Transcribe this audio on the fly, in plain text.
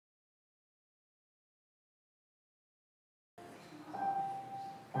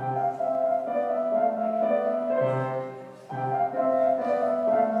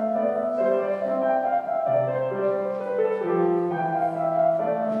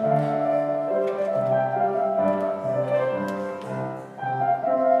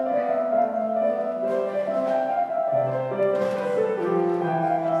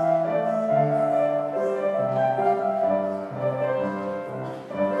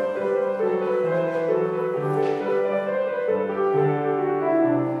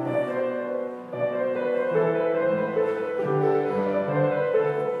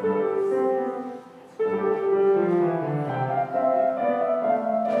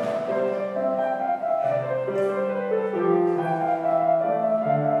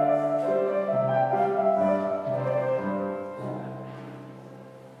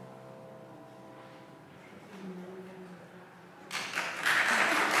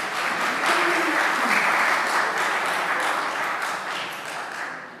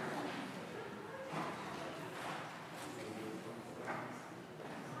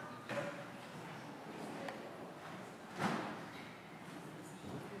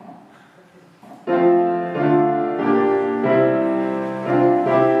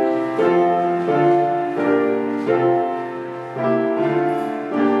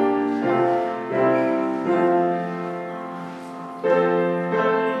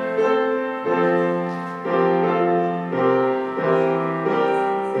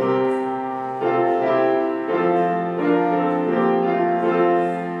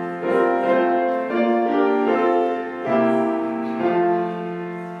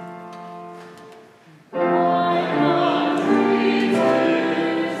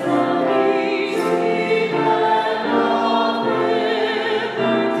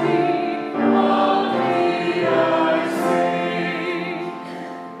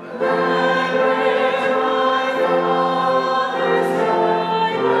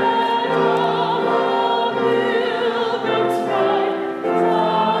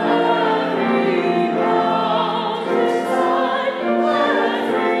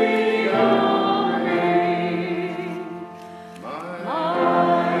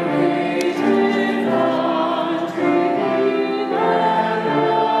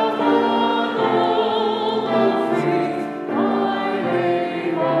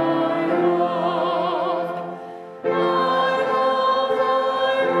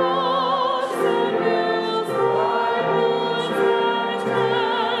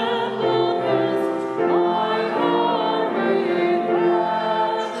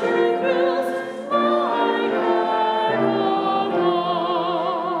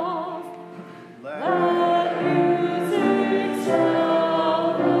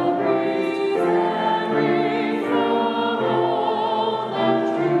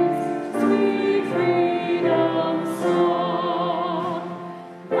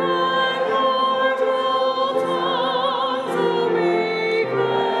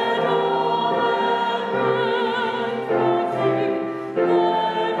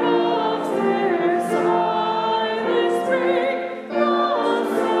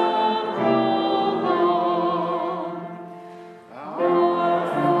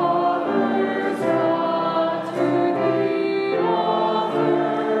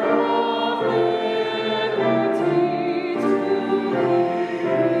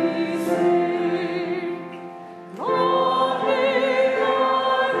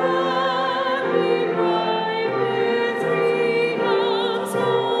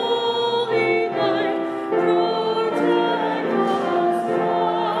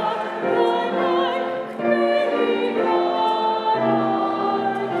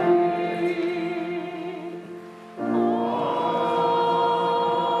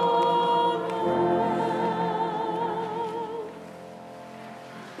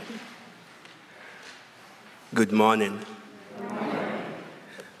Good morning.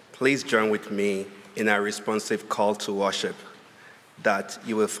 Please join with me in our responsive call to worship that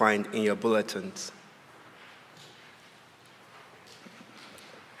you will find in your bulletins.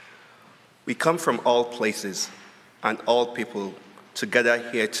 We come from all places and all people together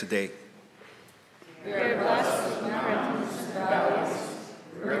here today. We are blessed with mountains and valleys,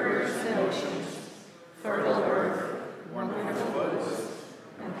 rivers and oceans, fertile earth, wonderful woods,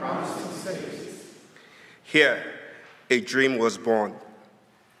 and promising cities. Here, a dream was born.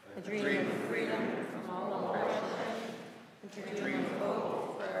 A dream of freedom from all oppression, a dream of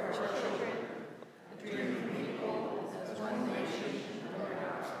hope for our children, a dream of people as one nation under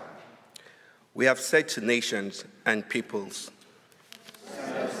God. We have said to nations and peoples,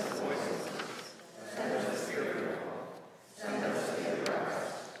 Send us voices, send us spirit, send us the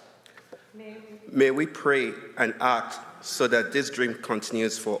oppressed. may we pray and act so that this dream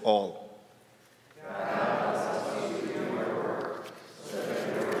continues for all.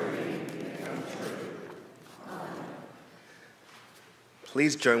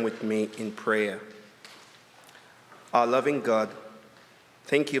 Please join with me in prayer. Our loving God,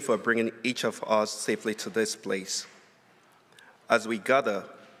 thank you for bringing each of us safely to this place. As we gather,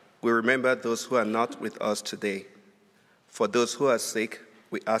 we remember those who are not with us today. For those who are sick,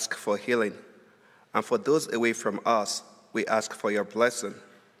 we ask for healing. And for those away from us, we ask for your blessing.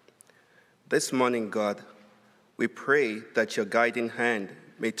 This morning, God, we pray that your guiding hand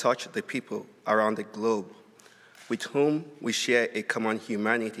may touch the people around the globe with whom we share a common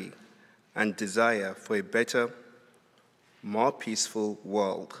humanity and desire for a better, more peaceful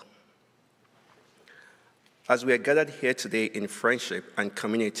world. As we are gathered here today in friendship and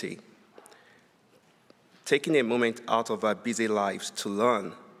community, taking a moment out of our busy lives to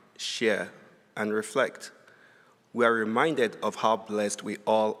learn, share, and reflect, we are reminded of how blessed we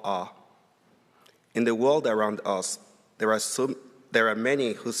all are. In the world around us, there are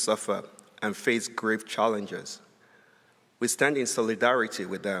many who suffer and face grave challenges. We stand in solidarity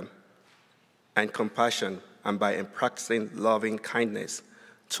with them and compassion, and by practicing loving kindness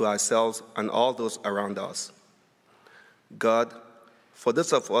to ourselves and all those around us. God, for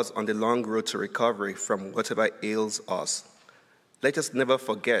those of us on the long road to recovery from whatever ails us, let us never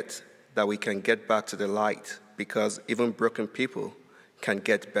forget that we can get back to the light, because even broken people can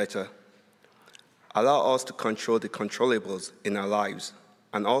get better. Allow us to control the controllables in our lives,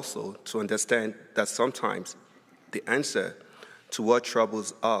 and also to understand that sometimes the answer to what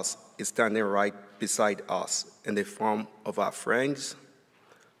troubles us is standing right beside us in the form of our friends,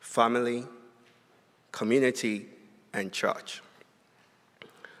 family, community, and church.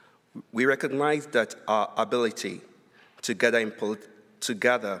 We recognize that our ability to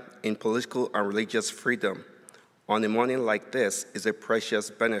gather in political and religious freedom on a morning like this is a precious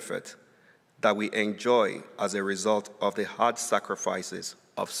benefit that we enjoy as a result of the hard sacrifices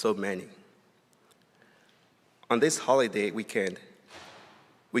of so many. On this holiday weekend,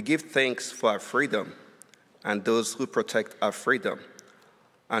 we give thanks for our freedom and those who protect our freedom.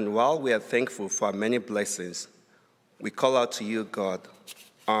 And while we are thankful for our many blessings, we call out to you, God,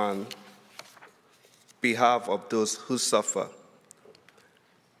 on behalf of those who suffer.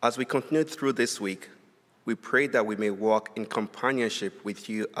 As we continue through this week, we pray that we may walk in companionship with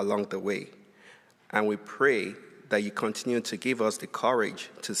you along the way. And we pray that you continue to give us the courage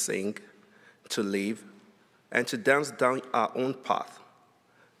to sing, to live, and to dance down our own path.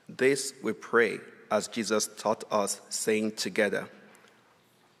 This we pray as Jesus taught us, saying together,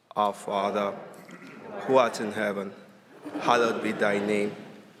 Our Father, who art in heaven, hallowed be thy name.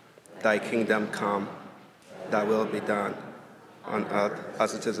 Thy kingdom come, thy will be done, on earth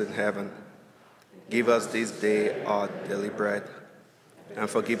as it is in heaven. Give us this day our daily bread, and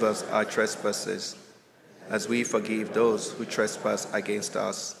forgive us our trespasses, as we forgive those who trespass against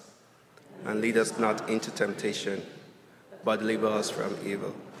us. And lead us not into temptation, but deliver us from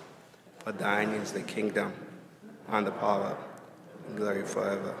evil. For thine is the kingdom, and the power, and glory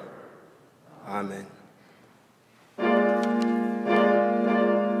forever. Amen.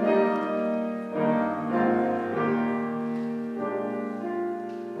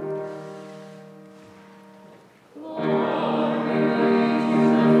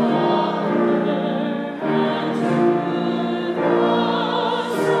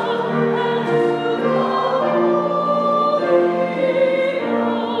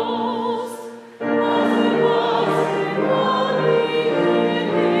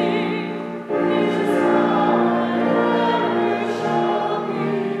 Jesus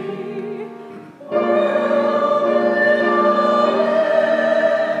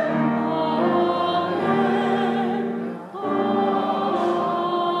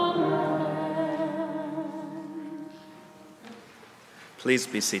Please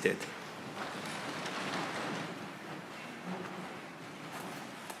be seated.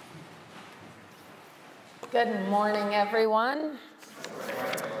 Good morning, everyone.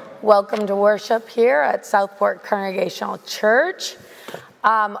 Welcome to worship here at Southport Congregational Church.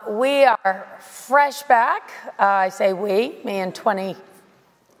 We are fresh back. I say we, me and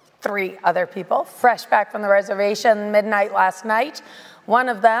 23 other people, fresh back from the reservation midnight last night. One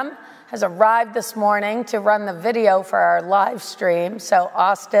of them has arrived this morning to run the video for our live stream. So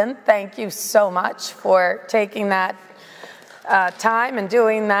Austin, thank you so much for taking that time and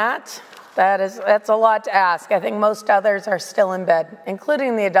doing that. That's a lot to ask. I think most others are still in bed,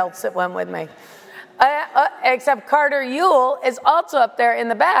 including the adults that went with me. Except Carter Yule is also up there in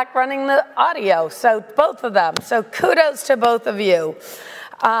the back running the audio. So both of them. So kudos to both of you.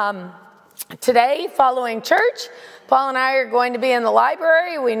 Today, following church, Paul and I are going to be in the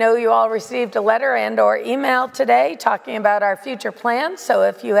library. We know you all received a letter and or email today talking about our future plans. So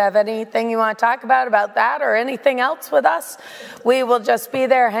if you have anything you want to talk about that or anything else with us, we will just be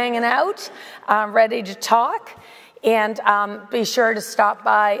there hanging out, ready to talk. And be sure to stop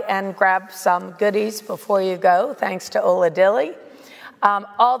by and grab some goodies before you go, thanks to Ola Dilly.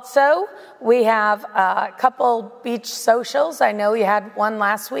 Also, we have a couple beach socials. I know we had one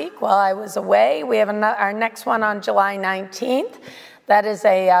last week while I was away. We have our next one on July 19th. That is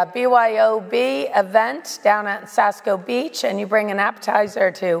a BYOB event down at Sasko Beach, and you bring an appetizer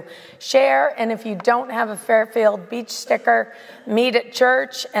to share. And if you don't have a Fairfield Beach sticker, meet at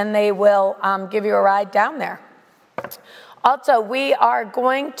church, and they will give you a ride down there. Also, we are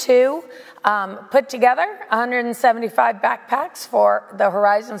going to put together 175 backpacks for the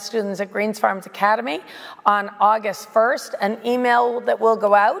Horizon students at Greens Farms Academy on August 1st. An email that will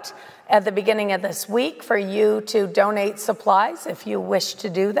go out at the beginning of this week for you to donate supplies if you wish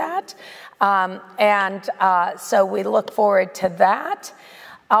to do that. So we look forward to that.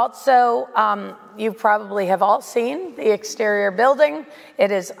 Also, you probably have all seen the exterior building.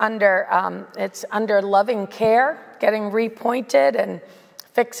 It is it's under loving care, getting repointed and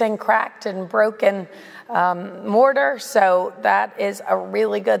fixing cracked and broken mortar. So that is a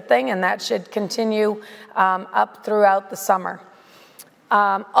really good thing, and that should continue up throughout the summer.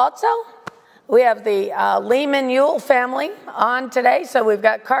 Also, we have the Lehman Yule family on today. So we've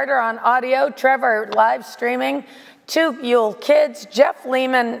got Carter on audio, Trevor live streaming, 2 Yule kids, Jeff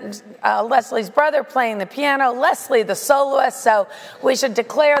Lehman, Leslie's brother, playing the piano, Leslie the soloist. So we should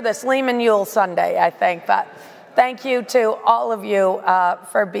declare this Lehman Yule Sunday, I think. But thank you to all of you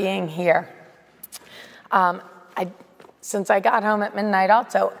for being here. Since I got home at midnight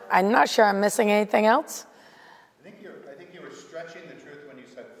also, I'm not sure I'm missing anything else. I think you were stretching the truth when you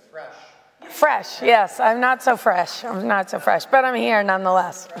said fresh. Fresh, yes. I'm not so fresh, but I'm here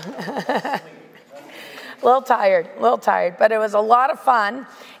nonetheless. A little tired, but it was a lot of fun,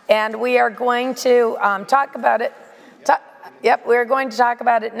 and we are going to talk about it. We're going to talk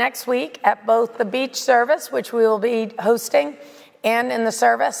about it next week at both the beach service, which we will be hosting, and in the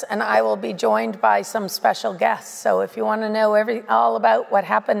service, and I will be joined by some special guests. So if you want to know all about what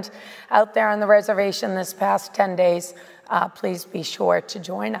happened out there on the reservation this past 10 days, please be sure to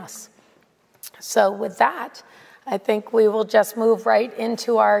join us. So with that, I think we will just move right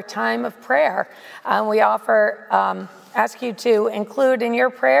into our time of prayer. We ask you to include in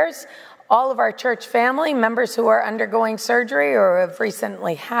your prayers all of our church family, members who are undergoing surgery or have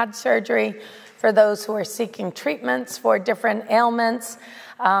recently had surgery, for those who are seeking treatments for different ailments.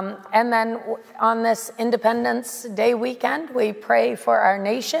 And then on this Independence Day weekend, we pray for our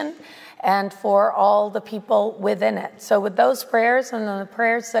nation and for all the people within it. So with those prayers and the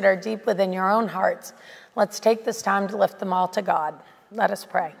prayers that are deep within your own hearts, let's take this time to lift them all to God. Let us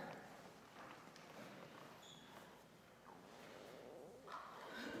pray.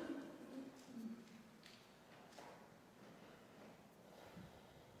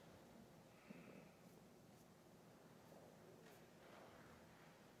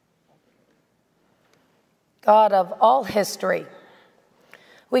 God of all history,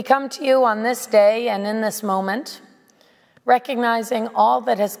 we come to you on this day and in this moment, recognizing all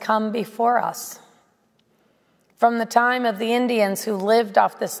that has come before us. From the time of the Indians who lived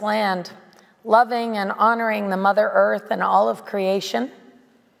off this land, loving and honoring the Mother Earth and all of creation,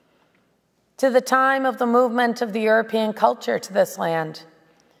 to the time of the movement of the European culture to this land,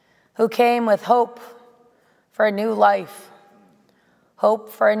 who came with hope for a new life,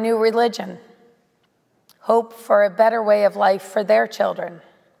 hope for a new religion, hope for a better way of life for their children.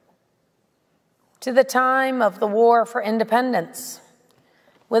 To the time of the War for Independence,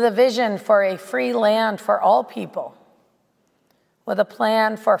 with a vision for a free land for all people, with a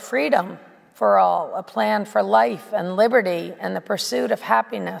plan for freedom for all, a plan for life and liberty and the pursuit of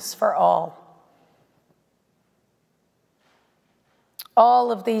happiness for all.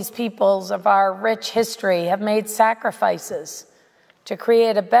 All of these peoples of our rich history have made sacrifices to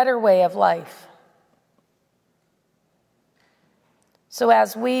create a better way of life. So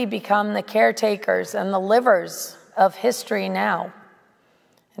as we become the caretakers and the livers of history now,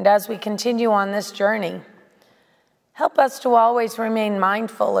 and as we continue on this journey, help us to always remain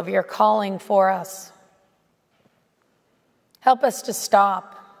mindful of your calling for us. Help us to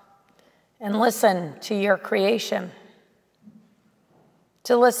stop and listen to your creation,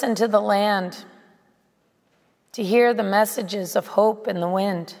 to listen to the land, to hear the messages of hope in the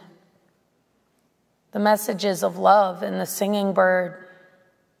wind, the messages of love in the singing bird.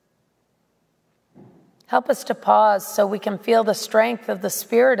 Help us to pause so we can feel the strength of the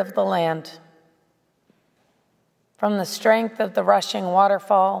spirit of the land, from the strength of the rushing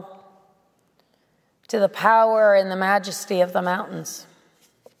waterfall to the power and the majesty of the mountains.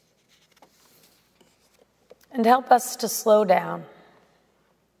 And help us to slow down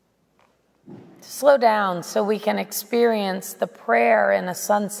so we can experience the prayer in a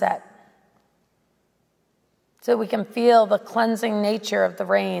sunset, so we can feel the cleansing nature of the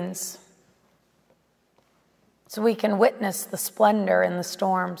rains, so we can witness the splendor in the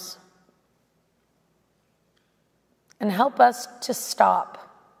storms. And help us to stop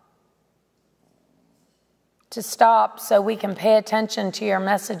so we can pay attention to your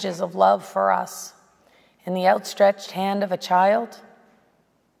messages of love for us in the outstretched hand of a child,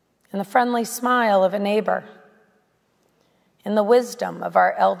 in the friendly smile of a neighbor, in the wisdom of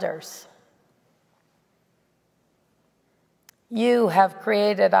our elders. You have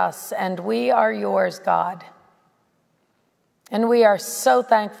created us, and we are yours, God. And we are so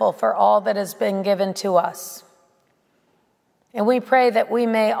thankful for all that has been given to us. And we pray that we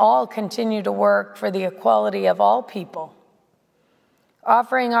may all continue to work for the equality of all people,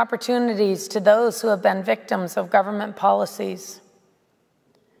 offering opportunities to those who have been victims of government policies,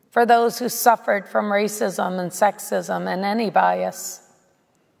 for those who suffered from racism and sexism and any bias,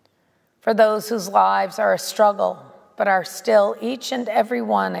 for those whose lives are a struggle but are still each and every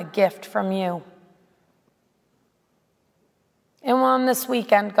one a gift from you. And on this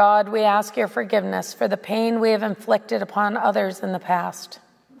weekend, God, we ask your forgiveness for the pain we have inflicted upon others in the past.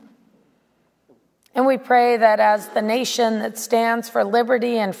 And we pray that as the nation that stands for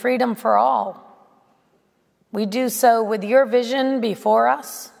liberty and freedom for all, we do so with your vision before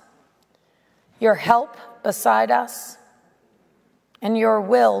us, your help beside us, and your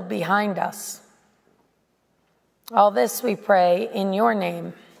will behind us. All this we pray in your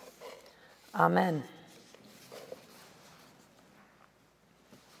name. Amen.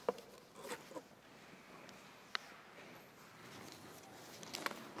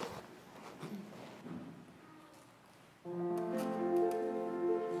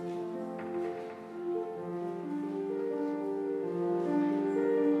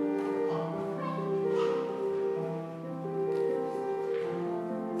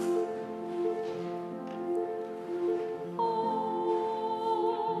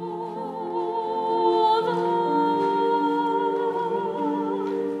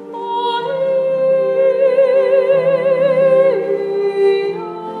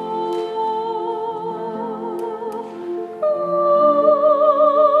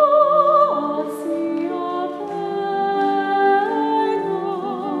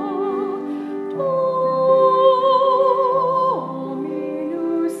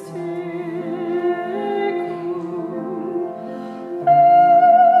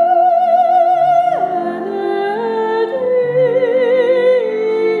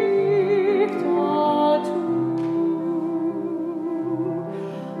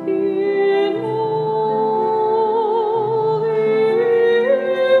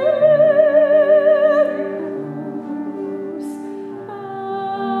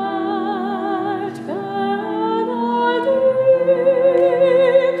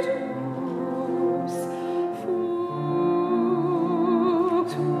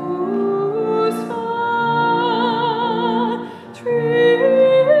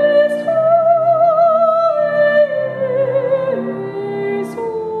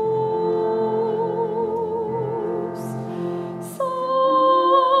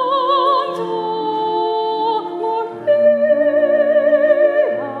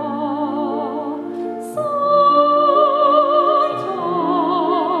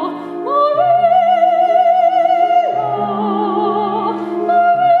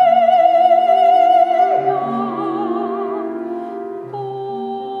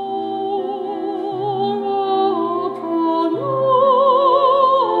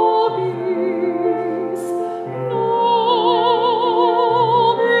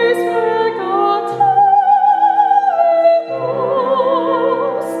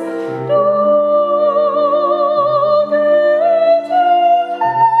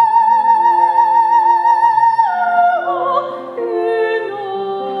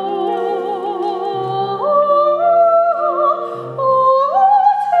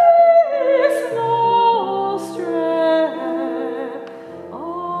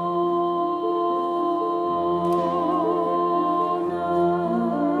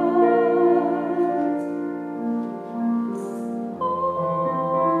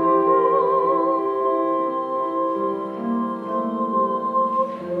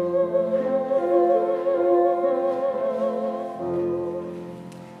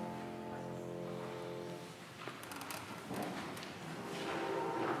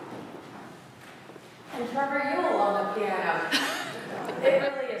 And Trevor Yule on the piano. It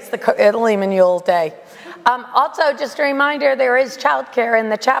really is the Lehman Yule Day. Also, just a reminder, there is childcare in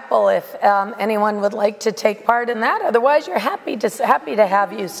the chapel if anyone would like to take part in that. Otherwise, you're happy to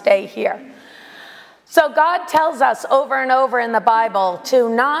have you stay here. So God tells us over and over in the Bible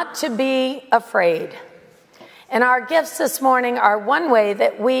not to be afraid. And our gifts this morning are one way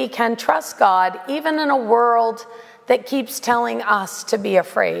that we can trust God, even in a world that keeps telling us to be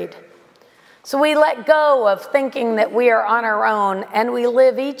afraid. So we let go of thinking that we are on our own, and we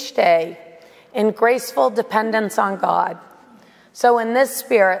live each day in graceful dependence on God. So in this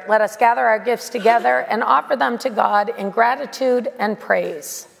spirit, let us gather our gifts together and offer them to God in gratitude and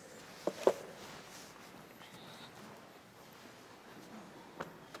praise.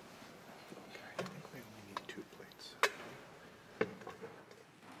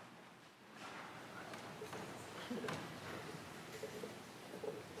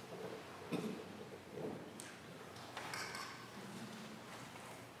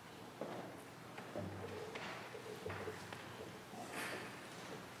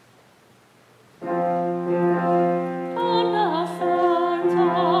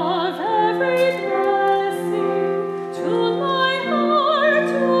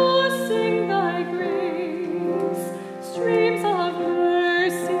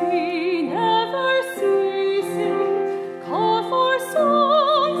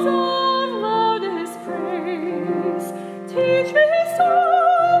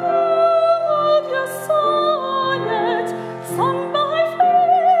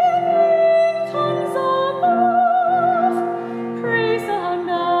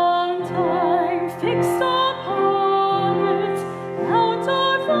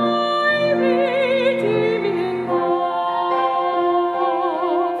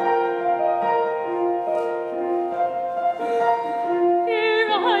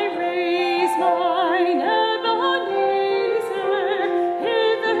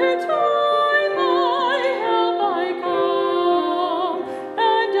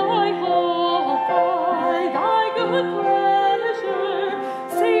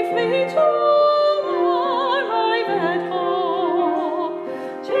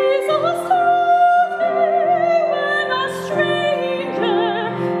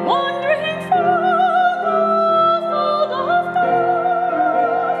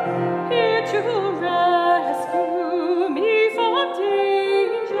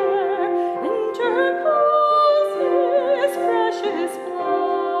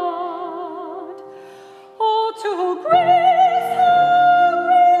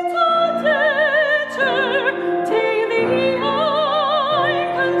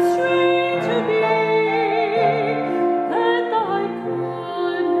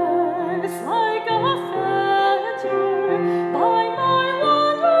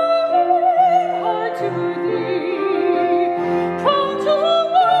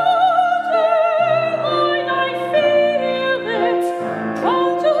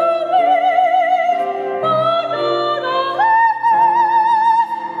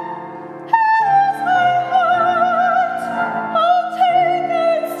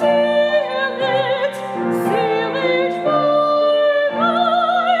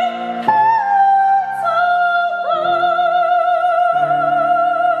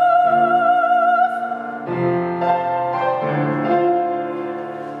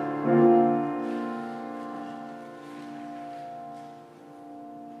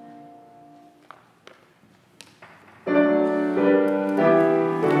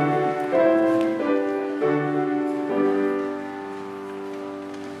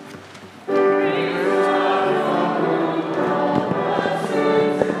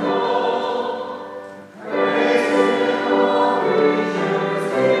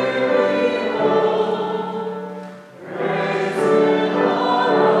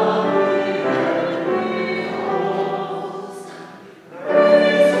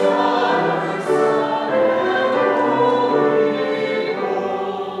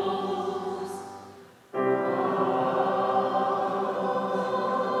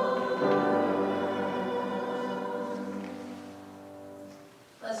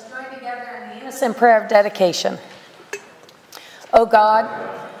 In prayer of dedication. Oh God,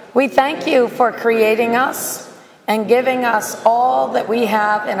 we thank you for creating us and giving us all that we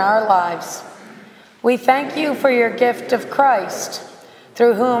have in our lives. We thank you for your gift of Christ,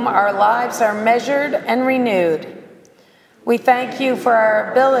 through whom our lives are measured and renewed. We thank you for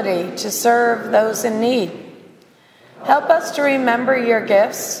our ability to serve those in need. Help us to remember your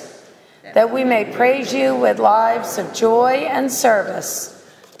gifts, that we may praise you with lives of joy and service.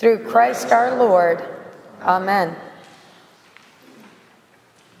 Through Christ our Lord. Amen.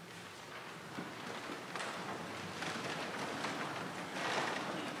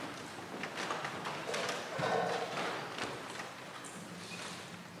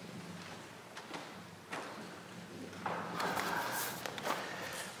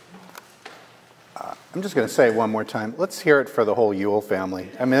 I'm just going to say it one more time. Let's hear it for the whole Ewell family.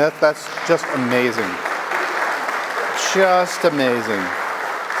 I mean, that's just amazing. Just amazing.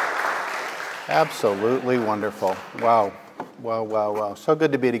 Absolutely wonderful. Wow. Wow, wow, wow. So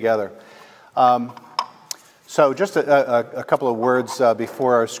good to be together. So just a couple of words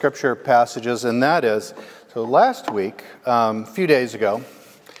before our scripture passages, and that is, so last week, a few days ago,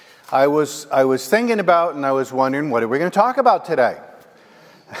 I was thinking about and I was wondering, what are we going to talk about today?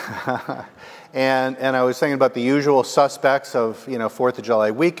 and I was thinking about the usual suspects of, 4th of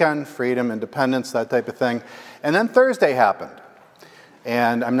July weekend, freedom, independence, that type of thing. And then Thursday happened.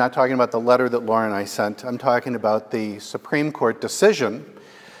 And I'm not talking about the letter that Laura and I sent. I'm talking about the Supreme Court decision.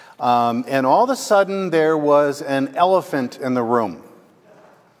 And all of a sudden, there was an elephant in the room.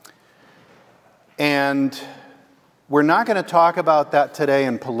 And we're not going to talk about that today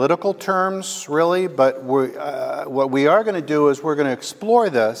in political terms, really, but what we are going to do is we're going to explore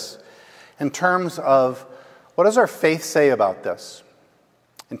this in terms of what does our faith say about this,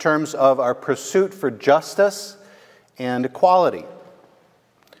 in terms of our pursuit for justice and equality.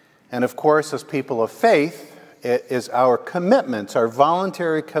 And of course, as people of faith, it is our commitment, our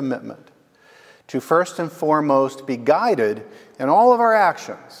voluntary commitment, to first and foremost be guided in all of our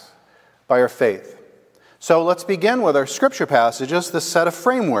actions by our faith. So let's begin with our scripture passages, this set a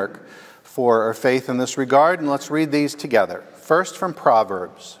framework for our faith in this regard, and let's read these together. First from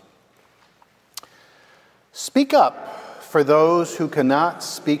Proverbs. Speak up for those who cannot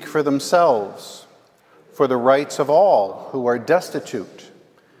speak for themselves, for the rights of all who are destitute.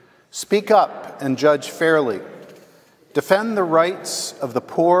 Speak up and judge fairly. Defend the rights of the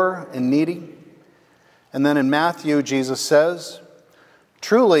poor and needy. And then in Matthew, Jesus says,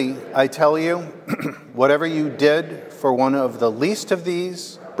 truly, I tell you, whatever you did for one of the least of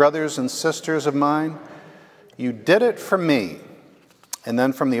these brothers and sisters of mine, you did it for me. And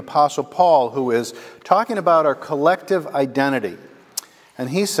then from the Apostle Paul, who is talking about our collective identity. And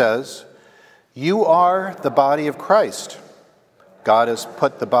he says, you are the body of Christ. God has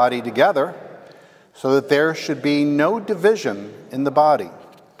put the body together so that there should be no division in the body,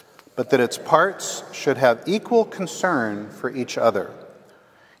 but that its parts should have equal concern for each other.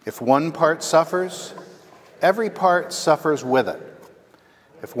 If one part suffers, every part suffers with it.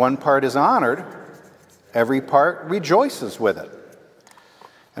 If one part is honored, every part rejoices with it.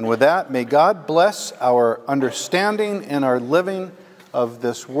 And with that, may God bless our understanding and our living of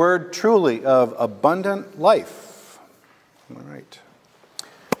this word, truly of abundant life. All right.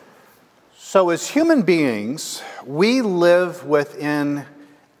 So as human beings, we live within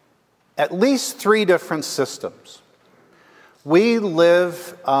at least 3 different systems. We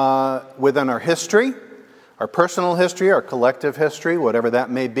live within our history, our personal history, our collective history, whatever that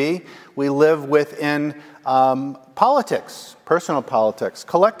may be. We live within politics, personal politics,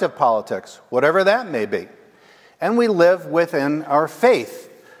 collective politics, whatever that may be. And we live within our faith,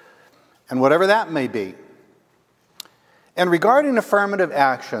 and whatever that may be. And regarding affirmative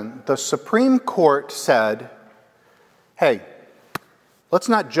action, the Supreme Court said, hey, let's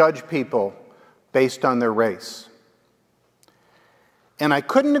not judge people based on their race. And I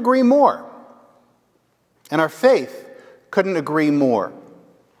couldn't agree more. And our faith couldn't agree more.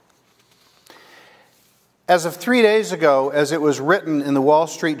 As of 3 days ago, as it was written in the Wall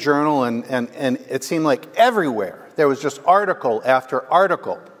Street Journal, and it seemed like everywhere, there was just article after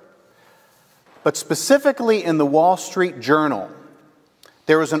article. But specifically in the Wall Street Journal,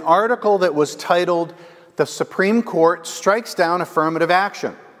 there was an article that was titled, "The Supreme Court Strikes Down Affirmative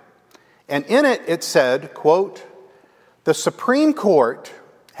Action." And in it, it said, quote, "The Supreme Court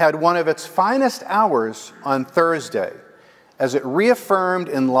had one of its finest hours on Thursday as it reaffirmed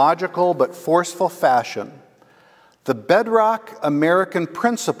in logical but forceful fashion the bedrock American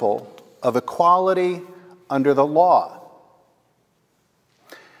principle of equality under the law."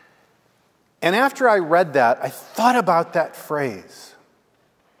 And after I read that, I thought about that phrase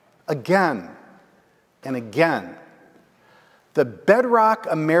again and again. The bedrock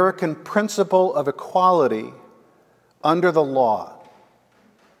American principle of equality under the law.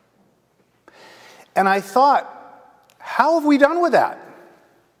 And I thought, how have we done with that?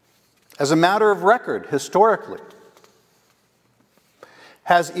 As a matter of record, historically.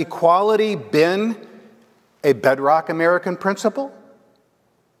 Has equality been a bedrock American principle?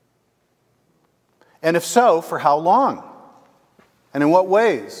 And if so, for how long? And in what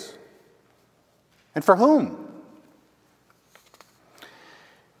ways? And for whom?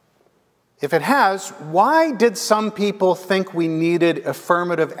 If it has, why did some people think we needed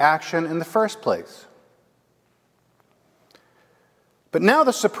affirmative action in the first place? But now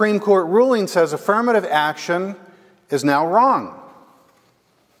the Supreme Court ruling says affirmative action is now wrong.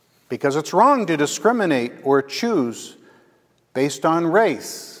 because it's wrong to discriminate or choose based on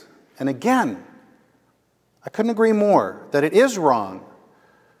race. And again, I couldn't agree more that it is wrong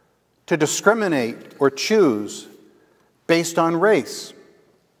to discriminate or choose based on race.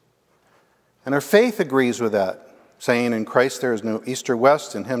 And our faith agrees with that, saying in Christ there is no east or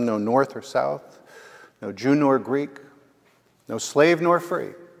west, in him no north or south, no Jew nor Greek, no slave nor free.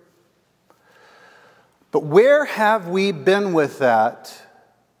 But where have we been with that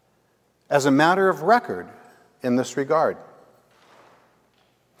as a matter of record in this regard?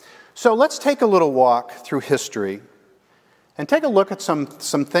 So let's take a little walk through history and take a look at some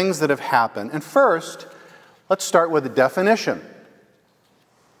things that have happened. And first, let's start with a definition.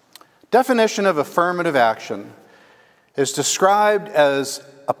 Definition of affirmative action is described as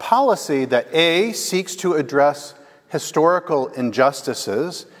a policy that A, seeks to address historical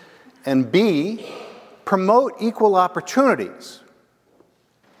injustices, and B, promote equal opportunities.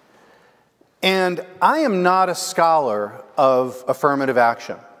 And I am not a scholar of affirmative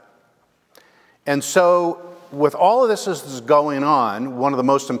action. And so, with all of this is going on, one of the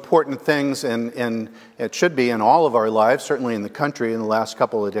most important things, in it should be in all of our lives, certainly in the country in the last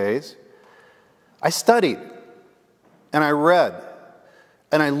couple of days, I studied, and I read,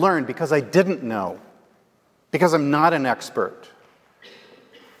 and I learned because I didn't know, because I'm not an expert.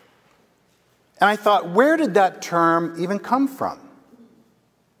 And I thought, where did that term even come from?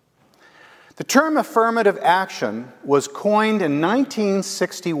 The term affirmative action was coined in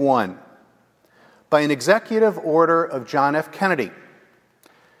 1961 by an executive order of John F. Kennedy.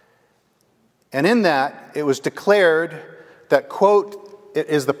 And in that, it was declared that, quote, it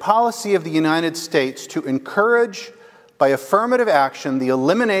is the policy of the United States to encourage, by affirmative action, the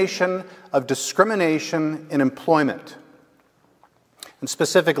elimination of discrimination in employment. And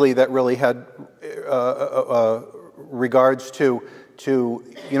specifically, that really had regards to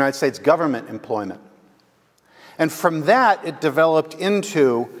United States government employment. And from that, it developed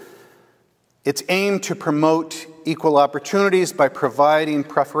into its aim to promote equal opportunities by providing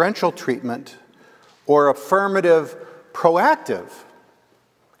preferential treatment or affirmative, proactive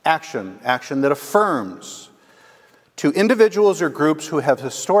action that affirms to individuals or groups who have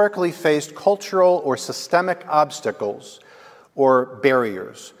historically faced cultural or systemic obstacles or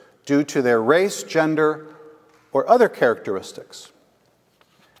barriers due to their race, gender, or other characteristics.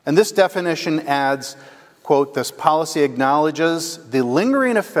 And this definition adds, quote, this policy acknowledges the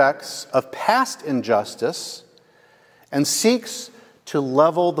lingering effects of past injustice and seeks to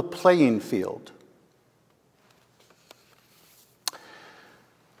level the playing field.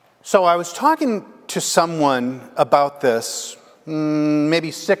 So I was talking to someone about this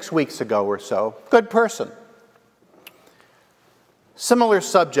maybe 6 weeks ago or so. Good person. Similar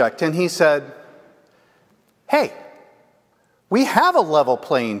subject. And he said, hey, we have a level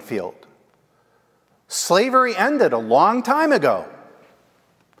playing field. Slavery ended a long time ago.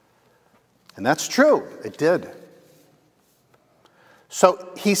 And that's true. It did.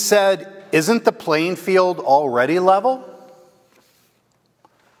 So he said, isn't the playing field already level?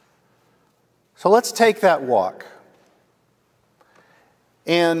 So let's take that walk.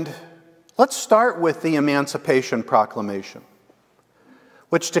 And let's start with the Emancipation Proclamation,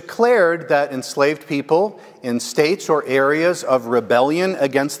 which declared that enslaved people in states or areas of rebellion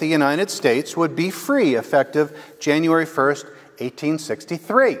against the United States would be free effective January 1st,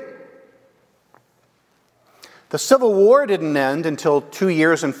 1863. The Civil War didn't end until 2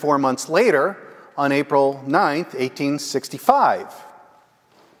 years and 4 months later, on April 9th, 1865.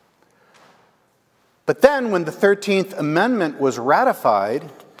 But then when the 13th Amendment was ratified,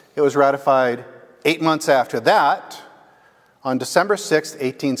 it was ratified 8 months after that, on December 6,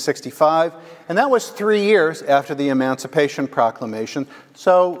 1865, and that was 3 years after the Emancipation Proclamation,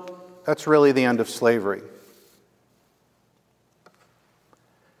 so that's really the end of slavery.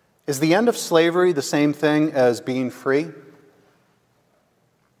 Is the end of slavery the same thing as being free?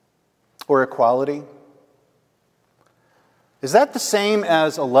 Or equality? Is that the same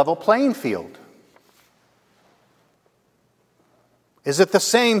as a level playing field? Is it the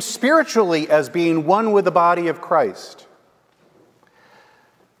same spiritually as being one with the body of Christ?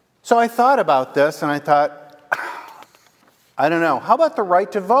 So I thought about this, and I thought, I don't know, how about the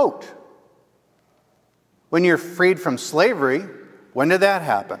right to vote? When you're freed from slavery, when did that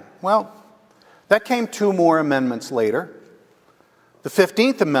happen? Well, that came 2 more amendments later. The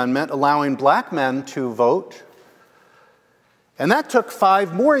 15th Amendment allowing black men to vote, and that took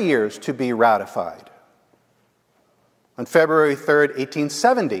 5 more years to be ratified. On February 3rd,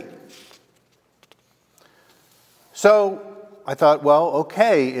 1870. So I thought, well,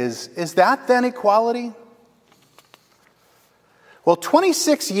 okay, is that then equality? Well,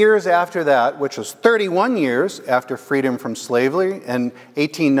 26 years after that, which was 31 years after freedom from slavery in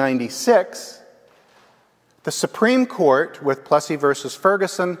 1896, the Supreme Court, with Plessy versus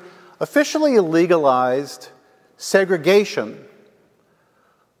Ferguson, officially legalized segregation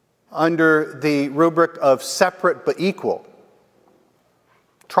under the rubric of separate but equal,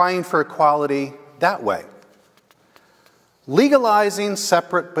 trying for equality that way. Legalizing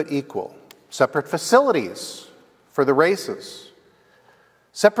separate but equal, separate facilities for the races,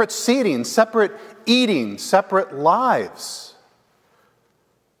 separate seating, separate eating, separate lives,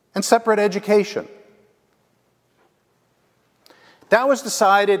 and separate education. That was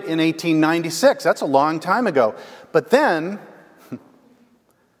decided in 1896. That's a long time ago. But then,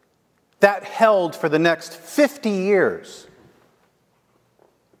 that held for the next 50 years.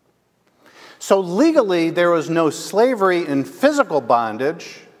 So legally, there was no slavery in physical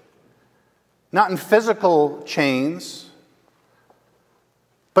bondage, not in physical chains.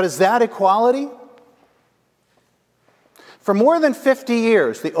 But is that equality? For more than 50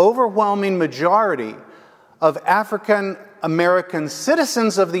 years, the overwhelming majority of African American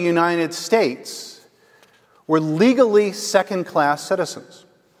citizens of the United States were legally second-class citizens.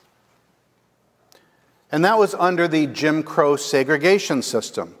 And that was under the Jim Crow segregation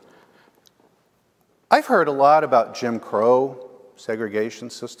system. I've heard a lot about Jim Crow segregation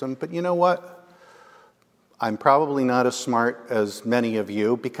system, but you know what? I'm probably not as smart as many of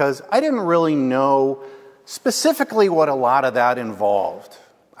you because I didn't really know specifically what a lot of that involved.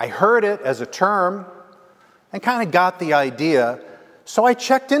 I heard it as a term and kind of got the idea, so I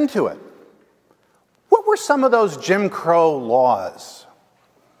checked into it. What were some of those Jim Crow laws?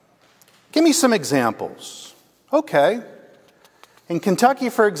 Give me some examples. Okay. In Kentucky,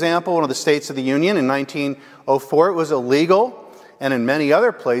 for example, one of the states of the Union, in 1904, it was illegal, and in many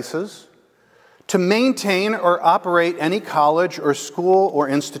other places, to maintain or operate any college or school or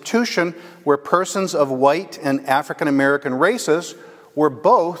institution where persons of white and African American races were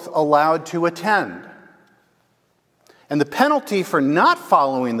both allowed to attend. And the penalty for not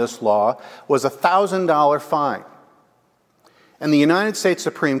following this law was a $1,000 fine. And the United States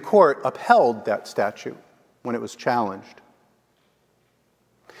Supreme Court upheld that statute when it was challenged.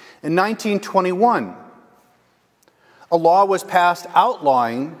 In 1921, a law was passed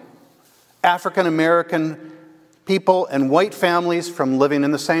outlawing African American people and white families from living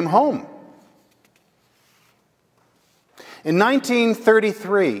in the same home. In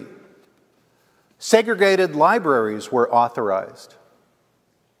 1933, segregated libraries were authorized.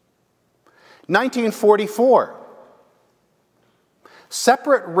 1944,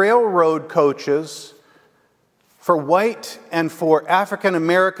 separate railroad coaches for white and for African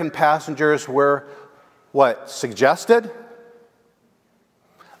American passengers were what? Suggested?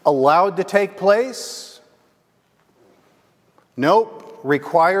 Allowed to take place? Nope,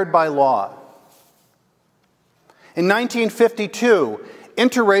 required by law. In 1952,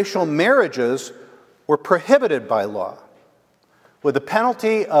 interracial marriages were prohibited by law, with a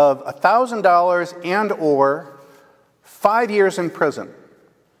penalty of $1,000 and or 5 years in prison.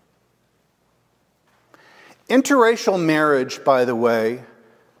 Interracial marriage, by the way,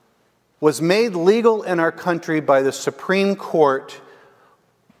 was made legal in our country by the Supreme Court.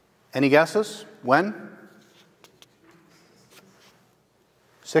 Any guesses? When?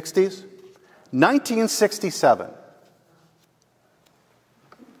 60s? 1967.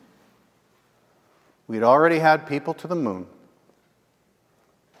 We'd already had people to the moon.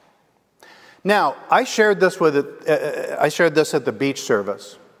 Now, I shared this at the beach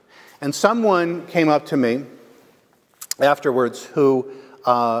service, and someone came up to me afterwards who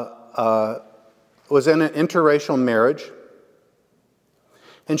was in an interracial marriage,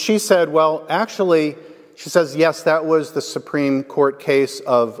 and she said, well, actually, she says, yes, that was the Supreme Court case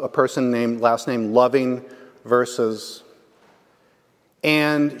of a person named, last name Loving versus,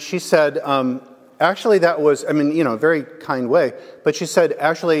 and she said, actually, that was, I mean, a very kind way, but she said,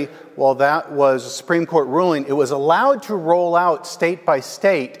 actually, while that was a Supreme Court ruling, it was allowed to roll out state by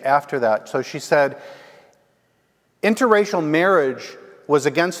state after that. So she said, interracial marriage was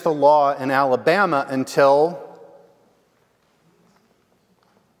against the law in Alabama until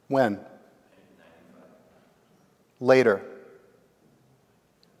when? Later.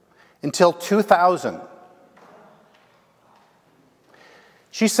 Until 2000.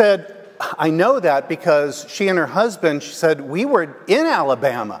 She said, I know that because she and her husband, she said, we were in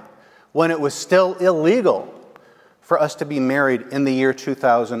Alabama when it was still illegal for us to be married in the year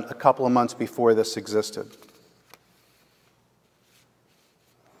 2000, a couple of months before this existed.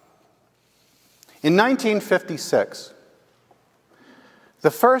 In 1956, the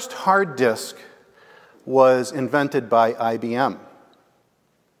first hard disk was invented by IBM.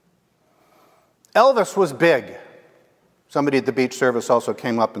 Elvis was big. Somebody at the beach service also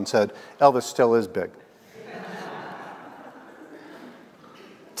came up and said, Elvis still is big.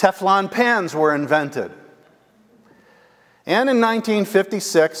 Teflon pans were invented. And in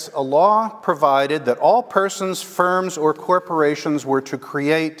 1956, a law provided that all persons, firms, or corporations were to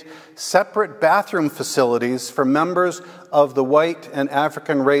create separate bathroom facilities for members of the white and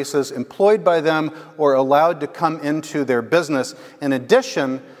African races employed by them or allowed to come into their business. In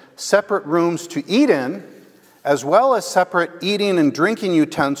addition, separate rooms to eat in, as well as separate eating and drinking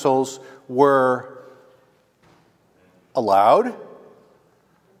utensils, were allowed,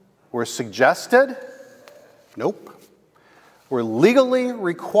 were suggested, were legally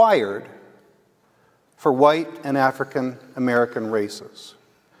required for white and African American races,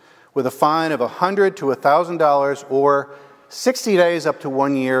 with a fine of $100 to $1,000 or 60 days up to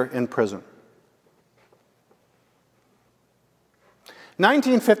 1 year in prison.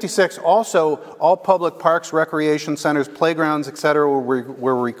 1956, also, all public parks, recreation centers, playgrounds, etc.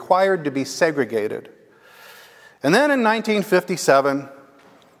 were required to be segregated. And then in 1957,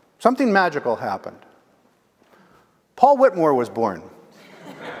 something magical happened. Paul Whitmore was born.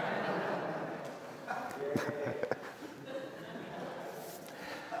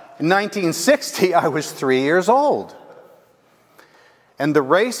 In 1960, I was 3 years old. And the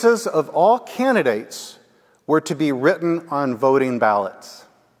races of all candidates were to be written on voting ballots.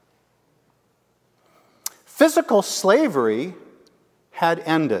 Physical slavery had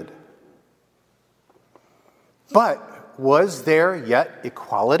ended. But was there yet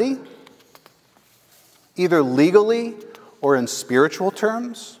equality? Either legally or in spiritual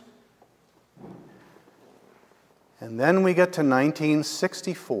terms? And then we get to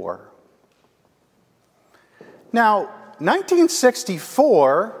 1964. Now,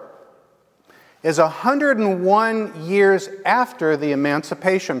 1964 is 101 years after the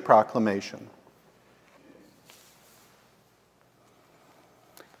Emancipation Proclamation.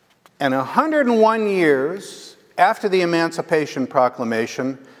 And 101 years after the Emancipation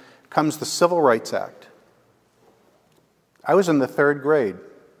Proclamation comes the Civil Rights Act. I was in the 3rd grade.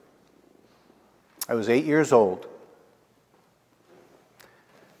 I was 8 years old.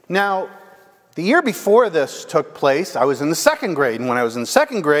 Now, the year before this took place, I was in the 2nd grade. And when I was in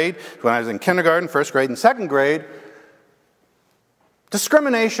 2nd grade, when I was in kindergarten, 1st grade, and 2nd grade,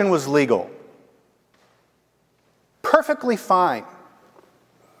 discrimination was legal. Perfectly fine.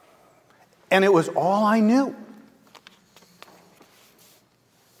 And it was all I knew.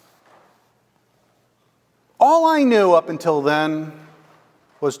 All I knew up until then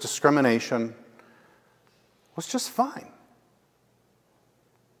was discrimination was just fine.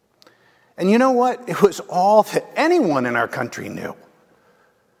 And you know what? It was all that anyone in our country knew.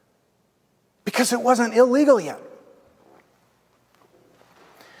 Because it wasn't illegal yet.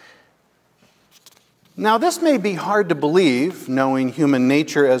 Now, this may be hard to believe, knowing human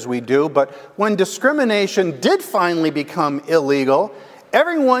nature as we do, but when discrimination did finally become illegal,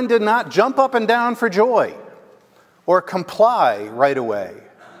 everyone did not jump up and down for joy or comply right away.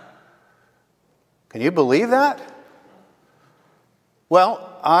 Can you believe that? Well,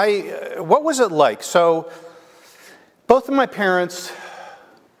 what was it like? So, both of my parents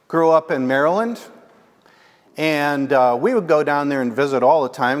grew up in Maryland, and we would go down there and visit all the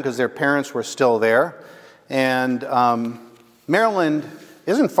time because their parents were still there. And Maryland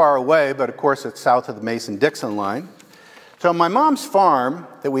isn't far away, but of course it's south of the Mason-Dixon line. So my mom's farm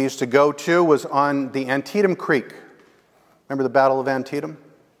that we used to go to was on the Antietam Creek. Remember the Battle of Antietam?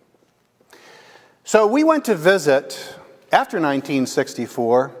 So we went to visit after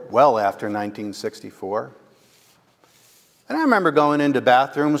 1964, well after 1964. And I remember going into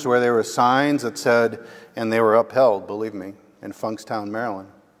bathrooms where there were signs that said, and they were upheld, believe me, in Funkstown, Maryland,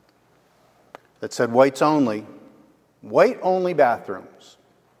 that said whites only bathrooms.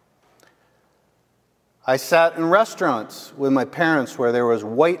 I sat in restaurants with my parents where there was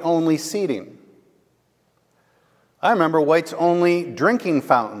white-only seating. I remember whites-only drinking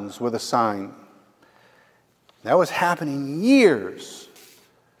fountains with a sign. That was happening years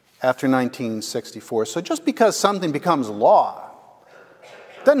after 1964. So just because something becomes law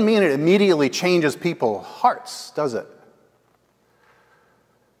doesn't mean it immediately changes people's hearts, does it?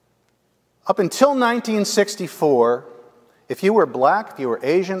 Up until 1964, if you were black, if you were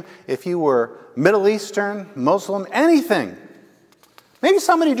Asian, if you were Middle Eastern, Muslim, anything, maybe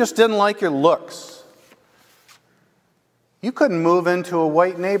somebody just didn't like your looks, you couldn't move into a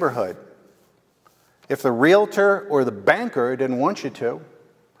white neighborhood if the realtor or the banker didn't want you to,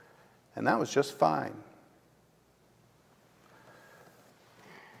 and that was just fine.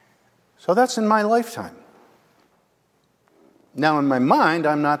 So that's in my lifetime. Now, in my mind,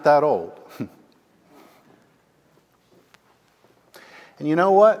 I'm not that old. And you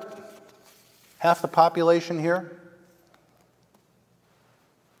know what? Half the population here,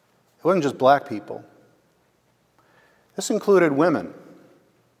 it wasn't just black people. This included women.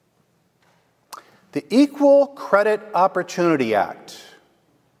 The Equal Credit Opportunity Act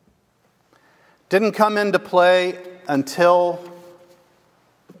didn't come into play until,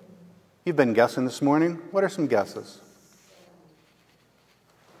 you've been guessing this morning. What are some guesses?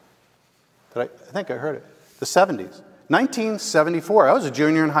 I think I heard it. The 70s. 1974. I was a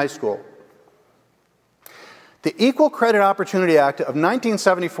junior in high school. The Equal Credit Opportunity Act of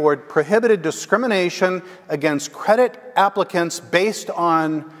 1974 prohibited discrimination against credit applicants based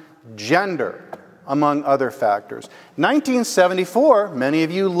on gender, among other factors. 1974, many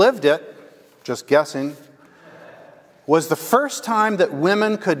of you lived it, just guessing, was the first time that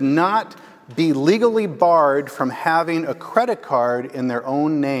women could not be legally barred from having a credit card in their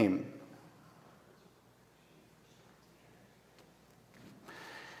own name.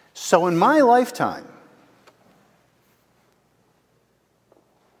 So in my lifetime,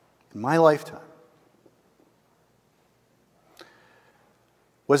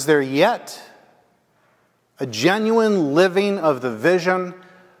 was there yet a genuine living of the vision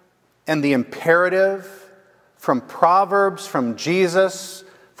and the imperative from Proverbs, from Jesus,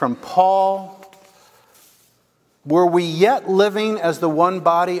 from Paul? Were we yet living as the one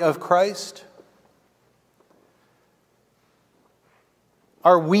body of Christ?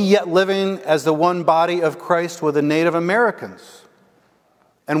 Are we yet living as the one body of Christ with the Native Americans?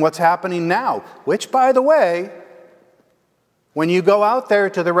 And what's happening now? Which, by the way, when you go out there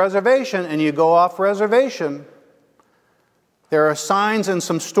to the reservation and you go off reservation, there are signs in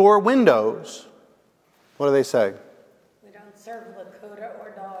some store windows. What do they say? We don't serve Lakota or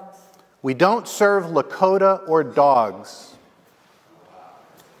dogs. We don't serve Lakota or dogs.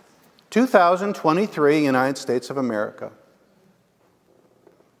 2023, United States of America.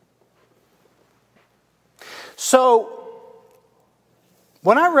 So,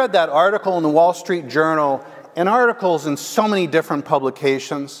 when I read that article in the Wall Street Journal, and articles in so many different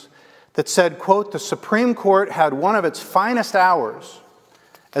publications that said, quote, the Supreme Court had one of its finest hours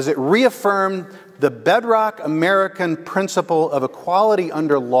as it reaffirmed the bedrock American principle of equality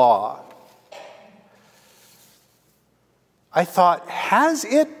under law, I thought, has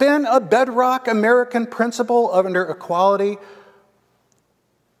it been a bedrock American principle of under equality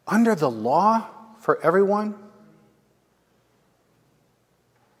under the law for everyone?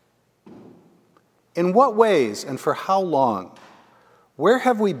 In what ways and for how long? Where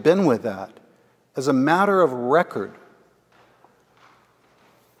have we been with that as a matter of record?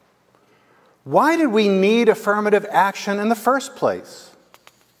 Why did we need affirmative action in the first place?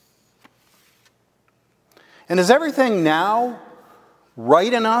 And is everything now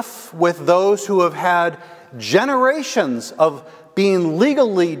right enough with those who have had generations of being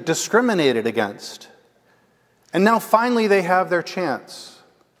legally discriminated against? And now finally they have their chance.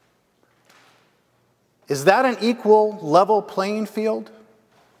 Is that an equal, level playing field?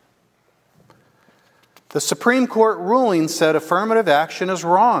 The Supreme Court ruling said affirmative action is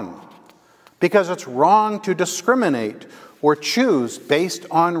wrong because it's wrong to discriminate or choose based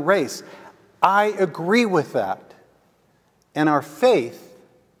on race. I agree with that, and our faith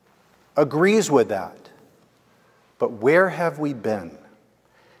agrees with that. But where have we been?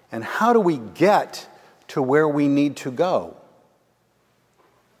 And how do we get to where we need to go?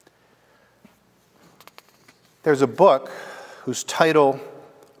 There's a book whose title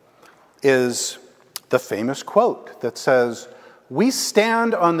is the famous quote that says, "We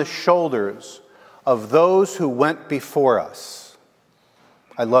stand on the shoulders of those who went before us."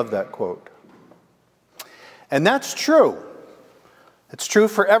 I love that quote. And that's true. It's true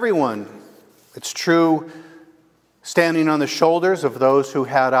for everyone. It's true standing on the shoulders of those who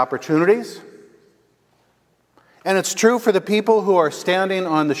had opportunities. And it's true for the people who are standing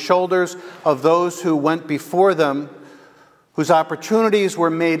on the shoulders of those who went before them, whose opportunities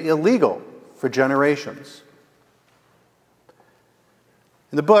were made illegal for generations.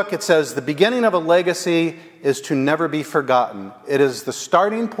 In the book, it says, the beginning of a legacy is to never be forgotten. It is the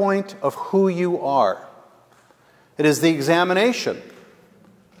starting point of who you are. It is the examination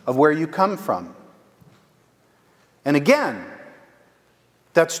of where you come from. And again,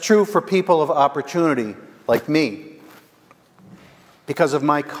 that's true for people of opportunity like me. Because of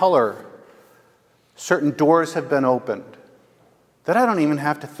my color, certain doors have been opened that I don't even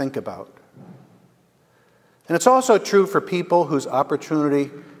have to think about. And it's also true for people whose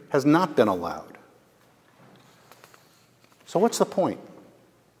opportunity has not been allowed. So what's the point?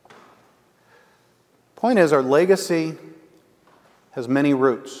 Point is, our legacy has many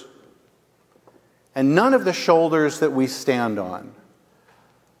roots. And none of the shoulders that we stand on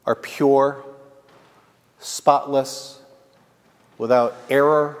are pure, spotless, without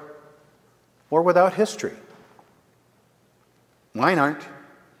error, or without history. Mine aren't.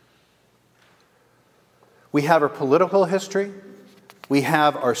 We have our political history, we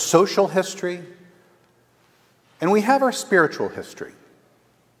have our social history, and we have our spiritual history,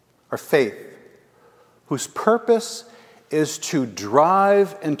 our faith, whose purpose is to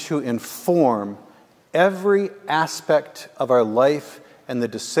drive and to inform every aspect of our life and the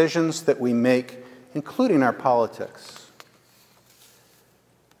decisions that we make, including our politics.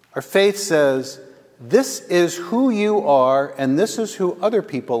 Our faith says, this is who you are, and this is who other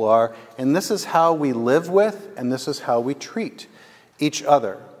people are, and this is how we live with, and this is how we treat each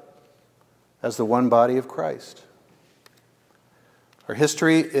other as the one body of Christ. Our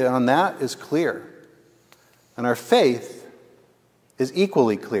history on that is clear, and our faith is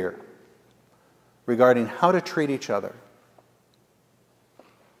equally clear regarding how to treat each other.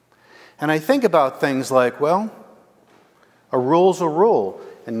 And I think about things like, well, a rule's a rule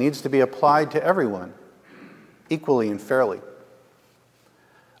and needs to be applied to everyone equally and fairly.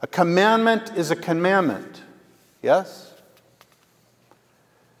 A commandment is a commandment, yes?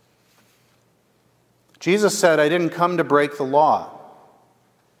 Jesus said, I didn't come to break the law.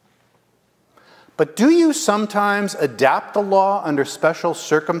 But do you sometimes adapt the law under special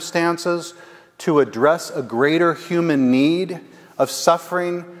circumstances to address a greater human need of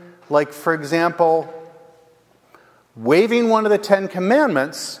suffering? Like, for example, waiving one of the 10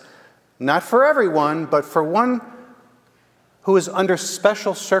 Commandments, not for everyone, but for one who is under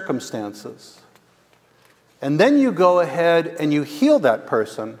special circumstances. And then you go ahead and you heal that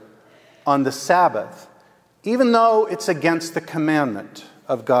person on the Sabbath, even though it's against the commandment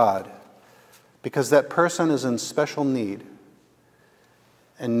of God, because that person is in special need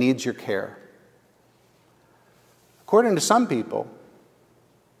and needs your care. According to some people,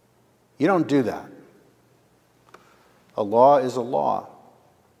 you don't do that. A law is a law.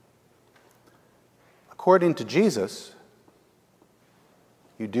 According to Jesus,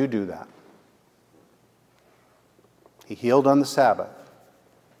 you do that. He healed on the Sabbath.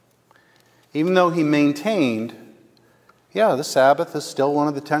 Even though he maintained, the Sabbath is still one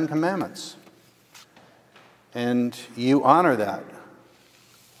of the 10 Commandments. And you honor that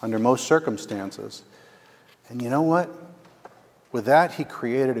under most circumstances. And you know what? With that, he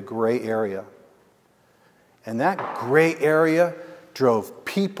created a gray area. And that gray area drove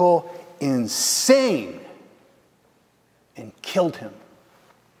people insane and killed him.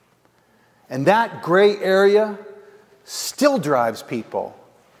 And that gray area still drives people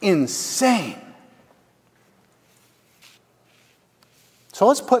insane. So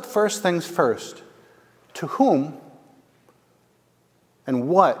let's put first things first. To whom and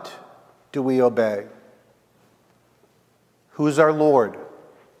what do we obey? Who's our Lord?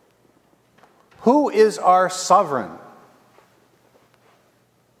 Who is our sovereign?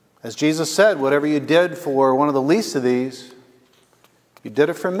 As Jesus said, whatever you did for one of the least of these, you did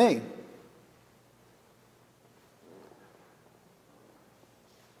it for me.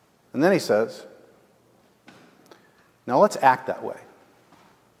 And then he says, now let's act that way.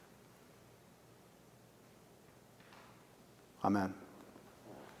 Amen.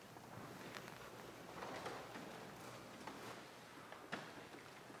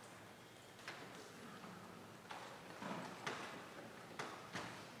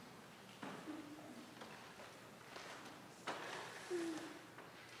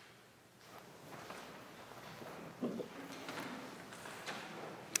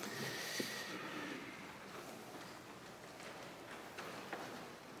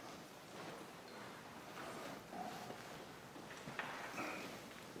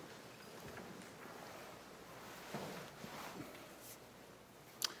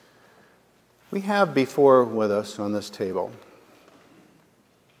 We have before with us on this table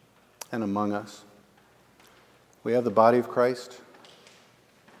and among us, we have the body of Christ,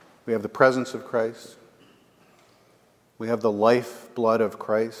 we have the presence of Christ, we have the life blood of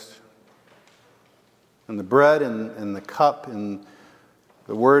Christ, and the bread and the cup and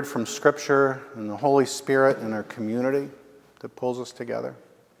the word from Scripture and the Holy Spirit in our community that pulls us together.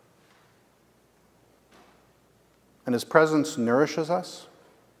 And His presence nourishes us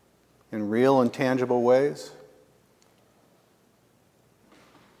in real and tangible ways.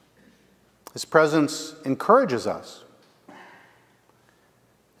 His presence encourages us.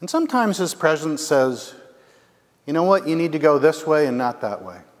 And sometimes His presence says, you know what, you need to go this way and not that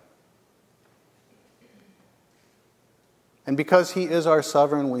way. And because He is our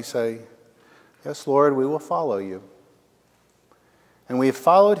sovereign, we say, yes, Lord, we will follow you. And we have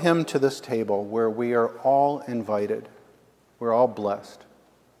followed Him to this table where we are all invited. We're all blessed.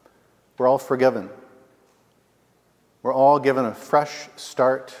 We're all forgiven. We're all given a fresh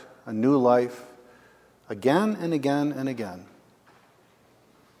start, a new life, again and again and again.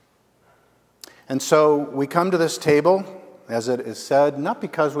 And so we come to this table, as it is said, not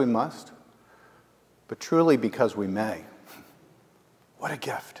because we must, but truly because we may. What a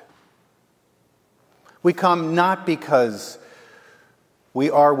gift. We come not because we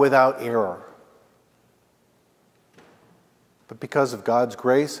are without error, but because of God's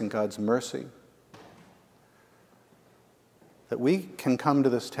grace and God's mercy, that we can come to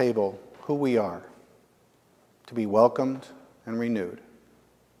this table who we are, to be welcomed and renewed.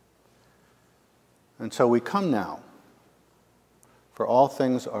 And so we come now, for all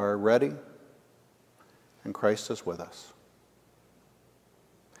things are ready, and Christ is with us.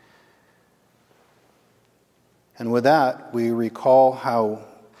 And with that, we recall how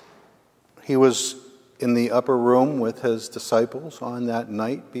he was in the upper room with his disciples on that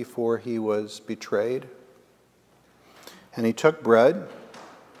night before he was betrayed. And he took bread,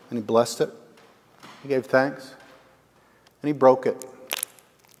 and he blessed it. He gave thanks, and he broke it.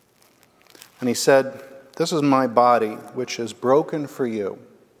 And he said, "This is my body, which is broken for you.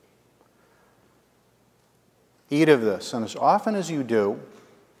 Eat of this, and as often as you do,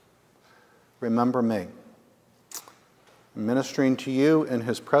 remember me." Ministering to you in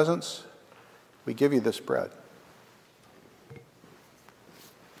his presence, we give you this bread.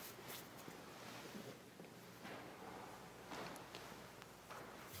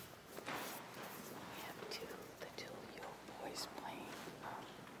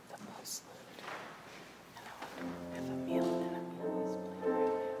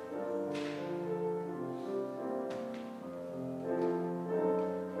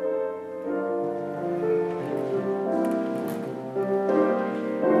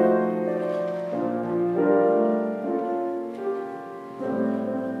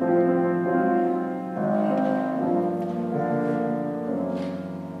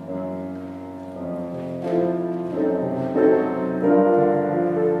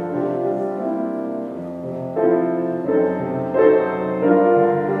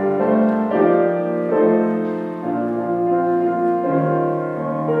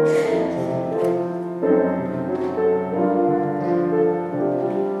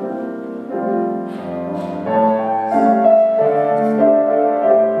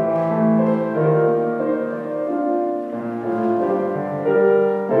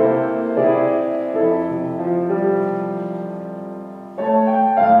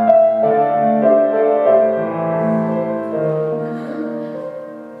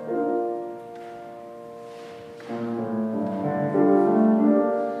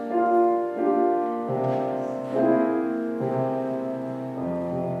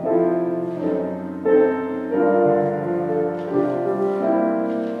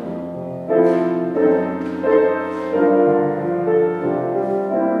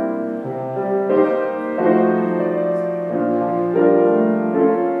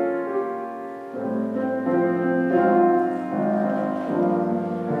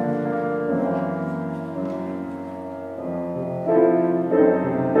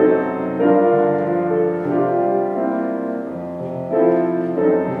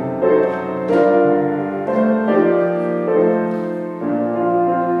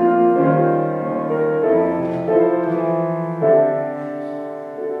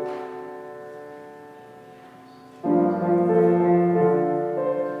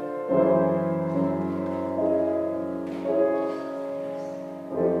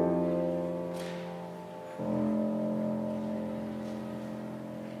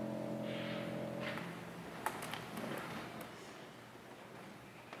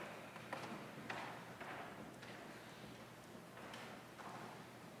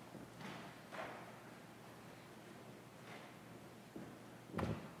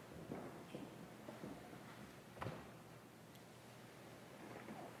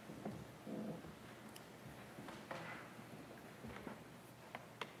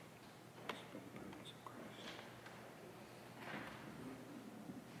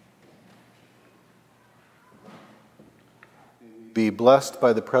 Be blessed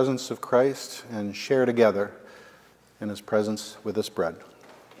by the presence of Christ and share together in his presence with this bread.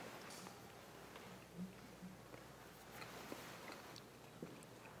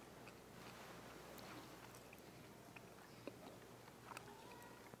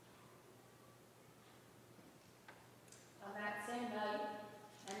 On that same night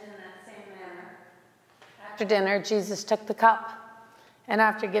and in that same manner, after dinner, Jesus took the cup, and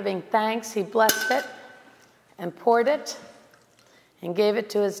after giving thanks, he blessed it and poured it and gave it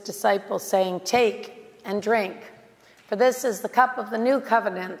to his disciples, saying, "Take and drink. For this is the cup of the new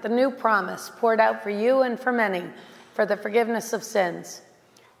covenant, the new promise, poured out for you and for many, for the forgiveness of sins.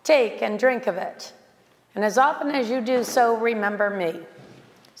 Take and drink of it, and as often as you do so, remember me.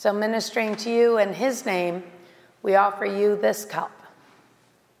 So ministering to you in his name, we offer you this cup.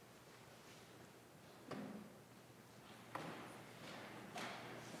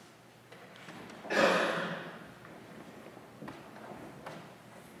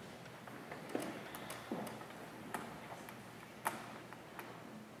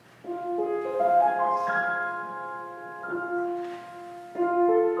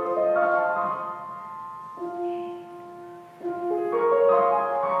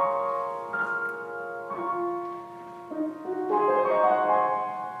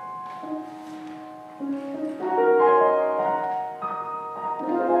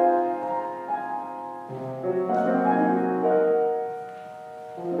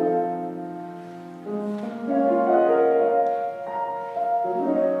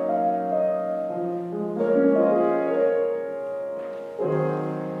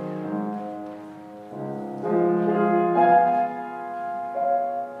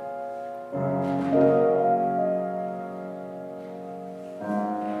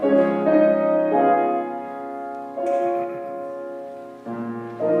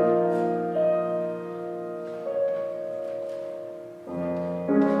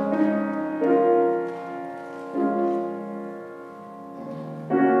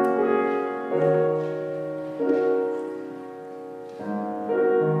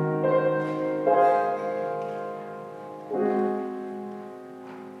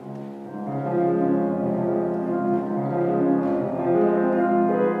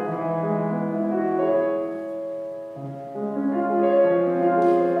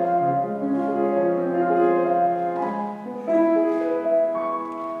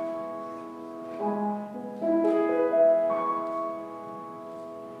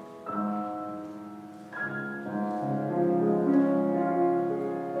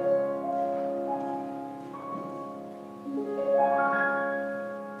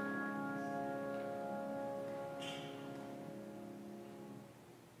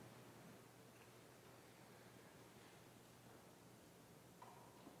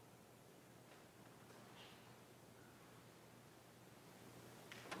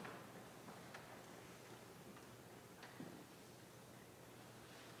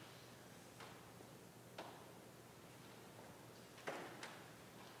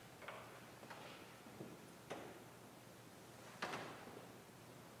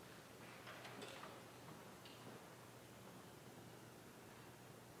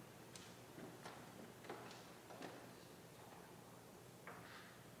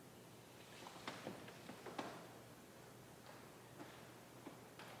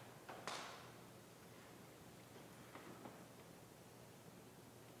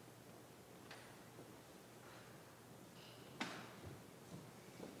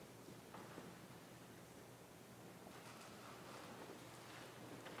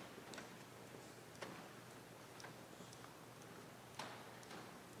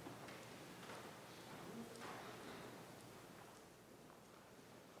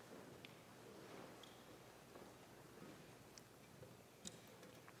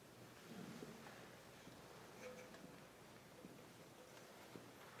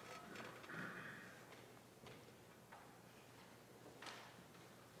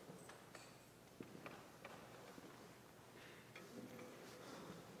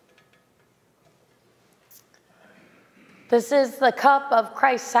 This is the cup of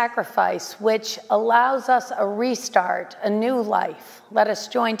Christ's sacrifice, which allows us a restart, a new life. Let us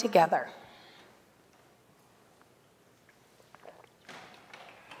join together.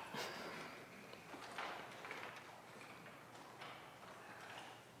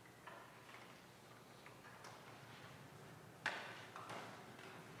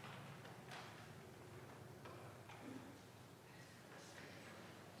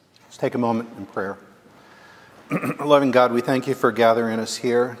 Let's take a moment in prayer. Loving God, we thank you for gathering us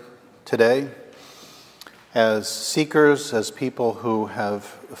here today as seekers, as people who have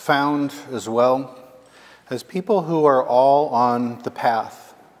found as well, as people who are all on the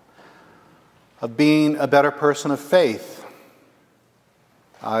path of being a better person of faith.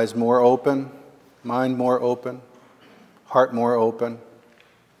 Eyes more open, mind more open, heart more open.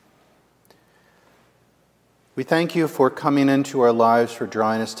 We thank you for coming into our lives, for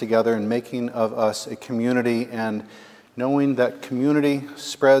drawing us together and making of us a community, and knowing that community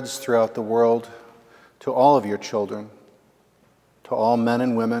spreads throughout the world to all of your children, to all men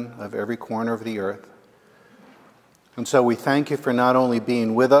and women of every corner of the earth. And so we thank you for not only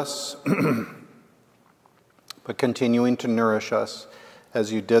being with us, but continuing to nourish us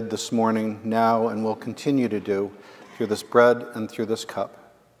as you did this morning, now, and will continue to do through this bread and through this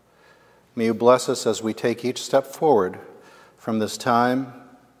cup. May you bless us as we take each step forward from this time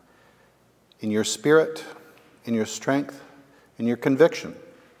in your spirit, in your strength, in your conviction.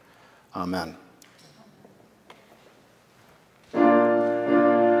 Amen.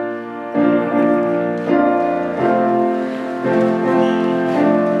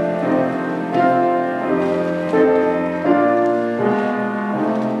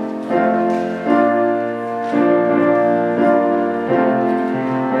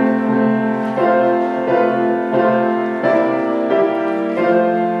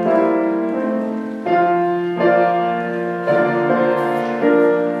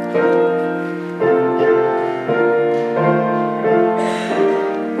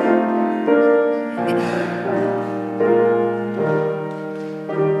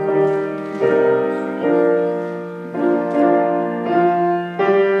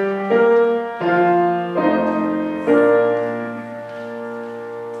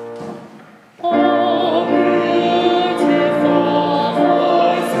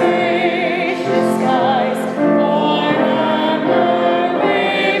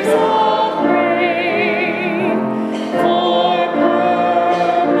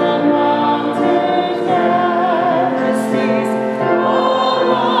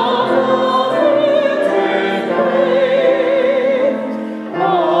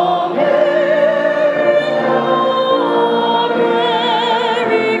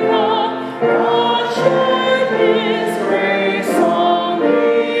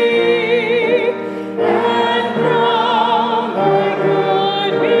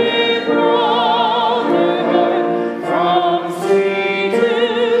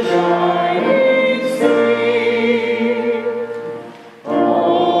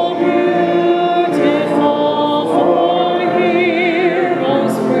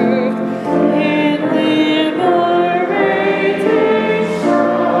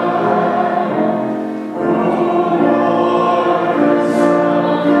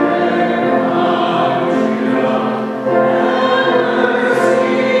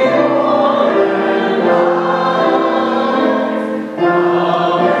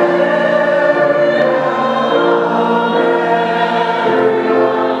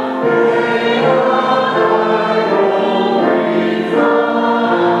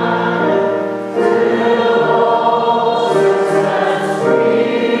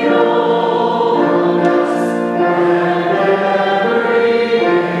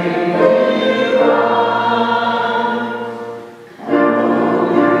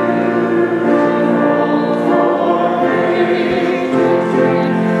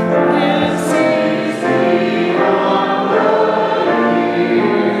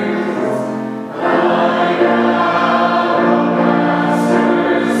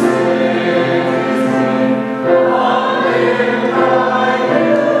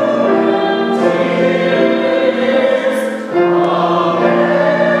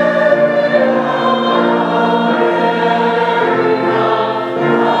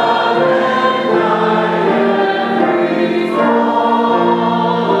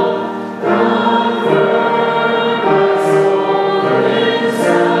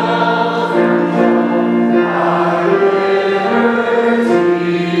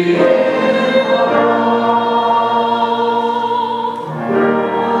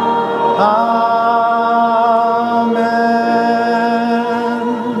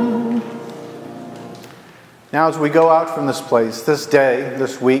 Now as we go out from this place, this day,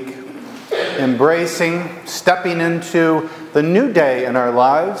 this week, embracing, stepping into the new day in our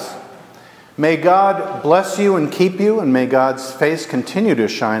lives, may God bless you and keep you, and may God's face continue to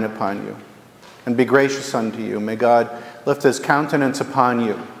shine upon you and be gracious unto you. May God lift his countenance upon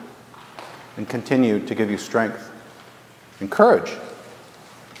you and continue to give you strength and courage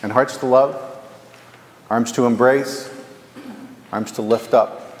and hearts to love, arms to embrace, arms to lift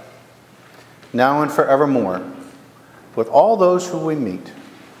up, now and forevermore, with all those who we meet.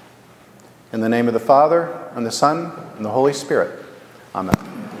 In the name of the Father, and the Son, and the Holy Spirit. Amen.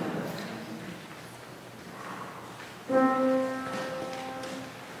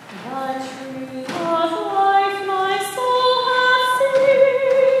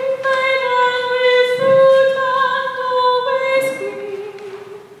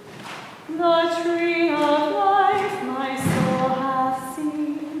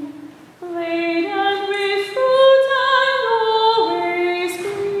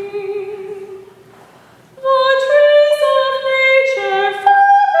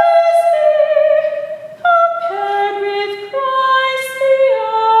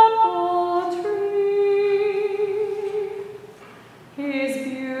 Tree.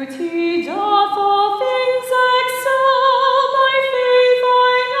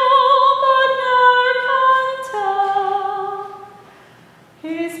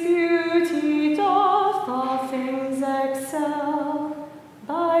 His beauty